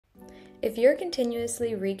If you're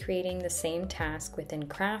continuously recreating the same task within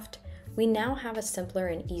Craft, we now have a simpler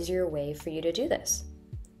and easier way for you to do this.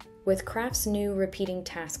 With Craft's new Repeating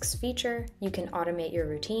Tasks feature, you can automate your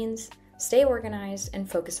routines, stay organized, and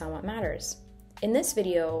focus on what matters. In this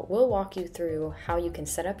video, we'll walk you through how you can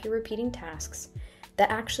set up your repeating tasks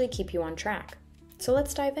that actually keep you on track. So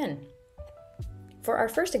let's dive in. For our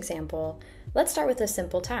first example, let's start with a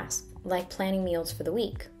simple task, like planning meals for the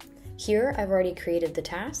week. Here, I've already created the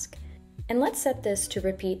task, and let's set this to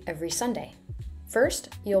repeat every Sunday.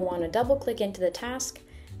 First, you'll want to double-click into the task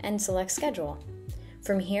and select Schedule.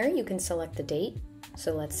 From here, you can select the date,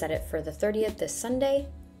 so let's set it for the 30th this Sunday,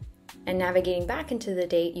 and navigating back into the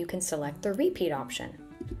date, you can select the Repeat option.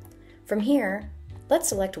 From here, let's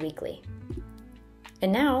select Weekly.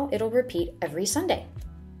 And now it'll repeat every Sunday.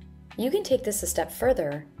 You can take this a step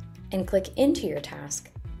further and click into your task,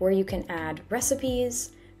 where you can add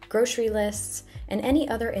recipes, grocery lists, and any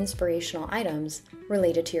other inspirational items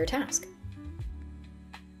related to your task.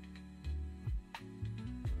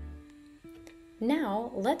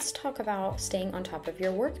 Now, let's talk about staying on top of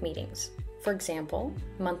your work meetings. For example,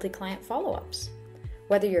 monthly client follow-ups.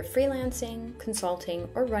 Whether you're freelancing, consulting,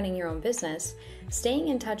 or running your own business, staying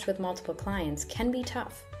in touch with multiple clients can be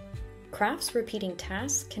tough. Craft's repeating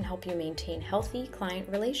tasks can help you maintain healthy client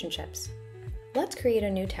relationships. Let's create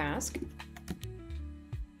a new task,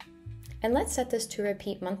 and let's set this to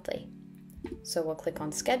repeat monthly. So we'll click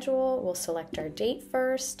on Schedule, we'll select our date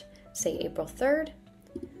first, say April 3rd,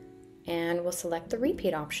 and we'll select the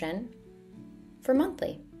Repeat option for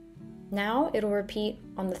monthly. Now it'll repeat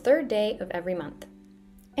on the third day of every month.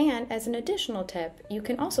 And as an additional tip, you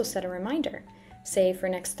can also set a reminder, say for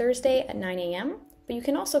next Thursday at 9 a.m., but you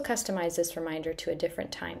can also customize this reminder to a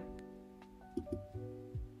different time.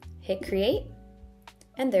 Hit Create,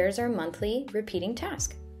 and there's our monthly repeating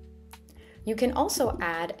task. You can also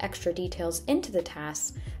add extra details into the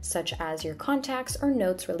tasks, such as your contacts or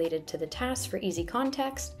notes related to the task for easy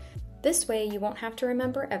context. This way you won't have to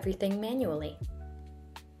remember everything manually.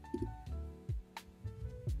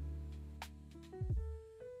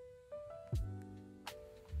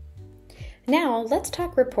 Now let's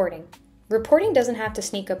talk reporting. Reporting doesn't have to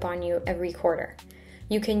sneak up on you every quarter.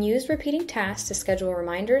 You can use repeating tasks to schedule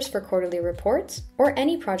reminders for quarterly reports or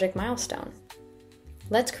any project milestone.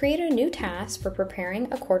 Let's create a new task for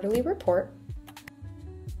preparing a quarterly report.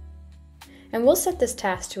 And we'll set this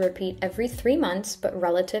task to repeat every 3 months, but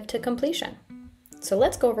relative to completion. So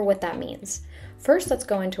let's go over what that means. First, let's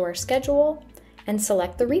go into our schedule and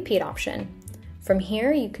select the Repeat option. From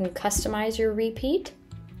here, you can customize your repeat.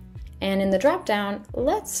 And in the drop-down,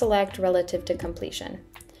 let's select relative to completion.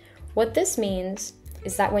 What this means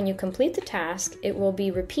is that when you complete the task, it will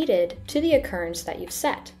be repeated to the occurrence that you've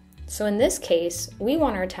set. So in this case, we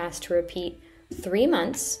want our task to repeat 3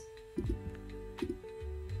 months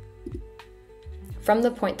from the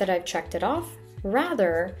point that I've checked it off,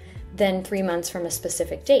 rather than 3 months from a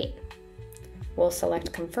specific date. We'll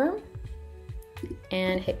select Confirm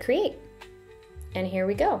and hit Create. And here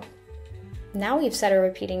we go. Now we've set a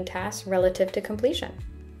repeating task relative to completion.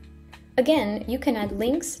 Again, you can add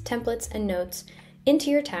links, templates, and notes into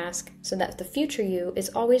your task so that the future you is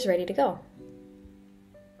always ready to go.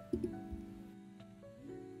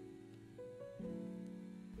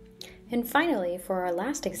 And finally, for our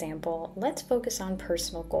last example, let's focus on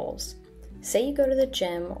personal goals. Say you go to the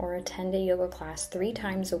gym or attend a yoga class 3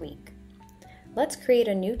 times a week. Let's create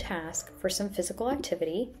a new task for some physical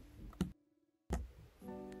activity,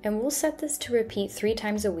 and we'll set this to repeat 3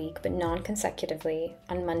 times a week, but non-consecutively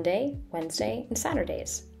on Monday, Wednesday, and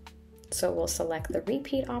Saturdays. So we'll select the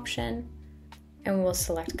Repeat option, and we'll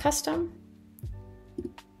select Custom.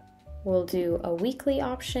 We'll do a Weekly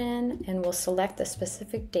option, and we'll select the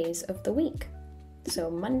specific days of the week. So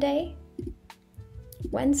Monday,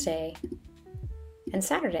 Wednesday, and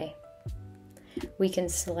Saturday. We can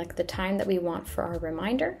select the time that we want for our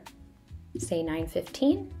reminder, say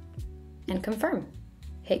 9:15, and confirm.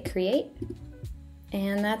 Hit Create,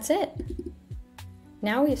 and that's it.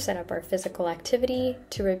 Now we've set up our physical activity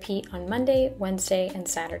to repeat on Monday, Wednesday, and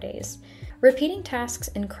Saturdays. Repeating tasks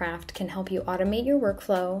in Craft can help you automate your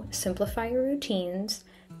workflow, simplify your routines,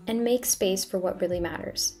 and make space for what really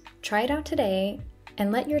matters. Try it out today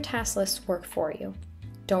and let your task list work for you.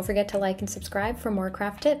 Don't forget to like and subscribe for more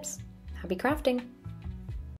craft tips. Happy crafting!